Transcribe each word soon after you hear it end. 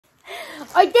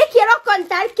hoy te quiero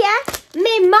contar que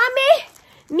mi mami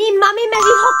me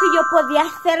dijo que yo podía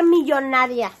ser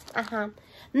millonaria. Ajá.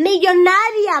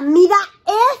 Millonaria, mira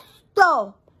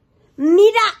esto.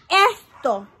 Mira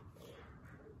esto.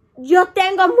 Yo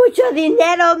tengo mucho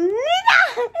dinero. Mira.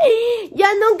 Yo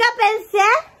nunca pensé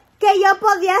que yo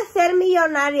podía ser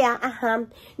millonaria. Ajá.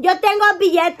 Yo tengo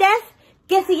billetes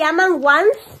que se llaman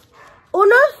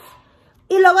unos.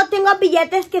 Y luego tengo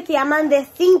billetes que se llaman de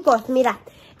 5. Mira.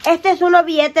 Este es uno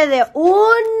billete de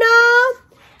 1.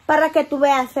 Para que tú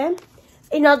veas, ¿eh?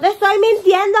 Y no te estoy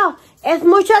mintiendo. Es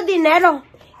mucho dinero.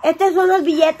 Este es unos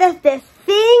billetes de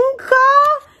 5.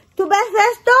 ¿Tú ves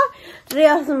esto?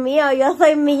 Dios mío, yo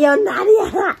soy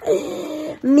millonaria.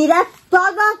 Mira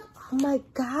todos. Oh my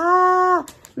God.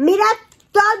 Mira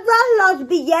todos los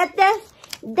billetes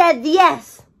de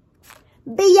 10.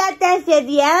 Billetes de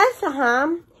 10. Ajá.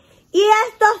 Y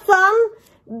estos son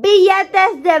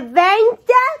billetes de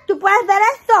 20. ¿Tú puedes ver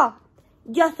esto?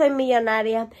 Yo soy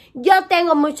millonaria. Yo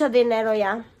tengo mucho dinero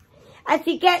ya.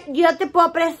 Así que yo te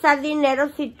puedo prestar dinero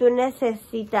si tú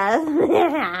necesitas.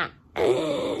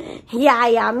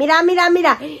 Ya. Mira.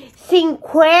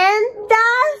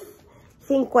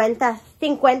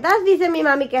 50 dice mi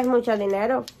mami que es mucho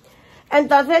dinero.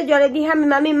 Entonces yo le dije a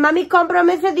mi mami,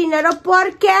 cómprame ese dinero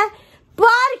porque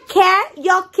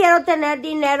yo quiero tener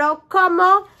dinero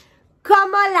como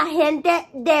la gente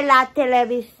de la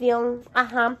televisión.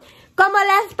 Ajá. Como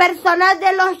las personas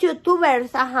de los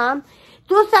youtubers. Ajá.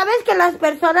 ¿Tú sabes que las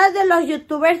personas de los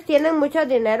youtubers tienen mucho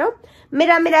dinero?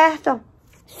 Mira esto.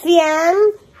 100.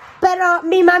 Pero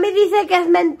mi mami dice que es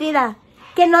mentira.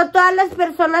 Que no todas las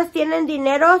personas tienen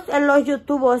dinero en los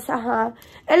youtubers. Ajá.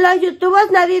 En los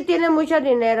youtubers nadie tiene mucho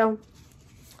dinero.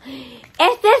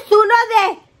 Este es uno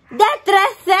de 3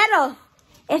 ceros.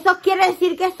 ¿Eso quiere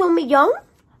decir que es 1 millón?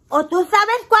 ¿O tú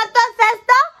sabes cuánto es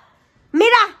esto?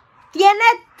 Mira, tiene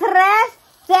 3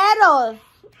 ceros.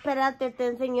 Espérate, te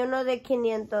enseño uno de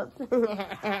 500.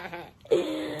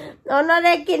 Uno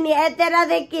de 500, era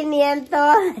de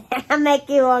 500. Me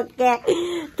equivoqué.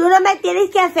 Tú no me tienes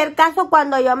que hacer caso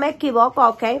cuando yo me equivoco,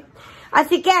 ¿ok?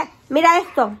 Así que, mira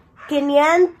esto.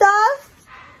 500.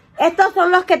 Estos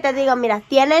son los que te digo, mira,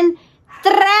 tienen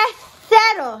 3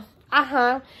 ceros.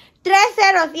 Ajá. 3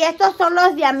 ceros. Y estos son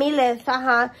los de a miles.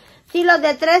 Ajá. Sí, los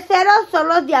de 3 ceros son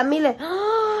los de a miles.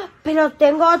 ¡Oh! Pero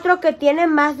tengo otro que tiene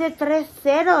más de 3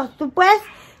 ceros. ¿Tú puedes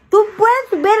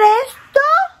ver esto?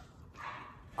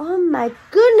 Oh my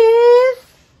goodness.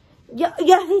 Yo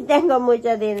sí tengo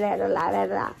mucho dinero, la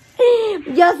verdad.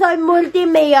 Yo soy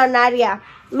multimillonaria.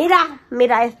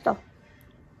 Mira esto.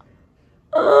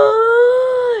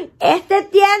 ¡Oh! Este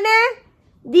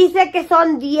dice que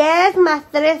son 10 más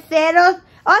 3 ceros.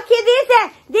 Aquí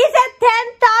dice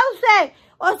 10,000.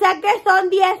 O sea que son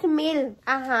 10,000.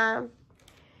 Ajá.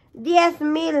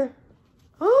 10,000.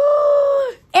 ¡Oh!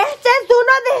 Este es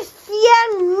uno de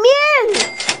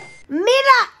 100,000.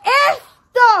 Mira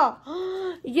esto.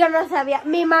 ¡Oh! Yo no sabía.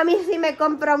 Mi mami sí me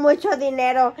compró mucho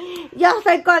dinero. Yo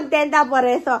estoy contenta por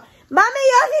eso. Mami,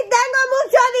 yo sí tengo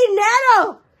mucho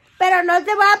dinero. Pero no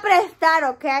te voy a prestar,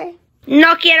 ¿ok?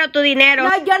 No quiero tu dinero.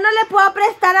 No, yo no le puedo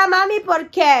prestar a mami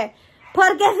porque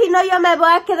si no yo me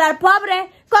voy a quedar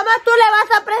pobre. ¿Cómo tú le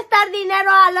vas a prestar dinero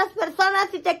a las personas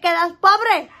si te quedas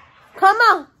pobre?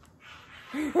 ¿Cómo?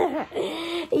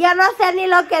 Yo no sé ni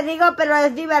lo que digo, pero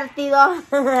es divertido.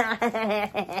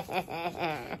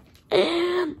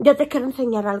 Yo te quiero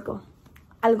enseñar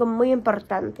algo muy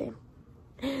importante.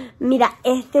 Mira,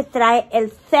 este trae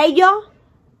el sello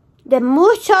de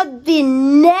mucho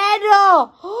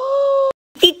dinero. ¡Oh!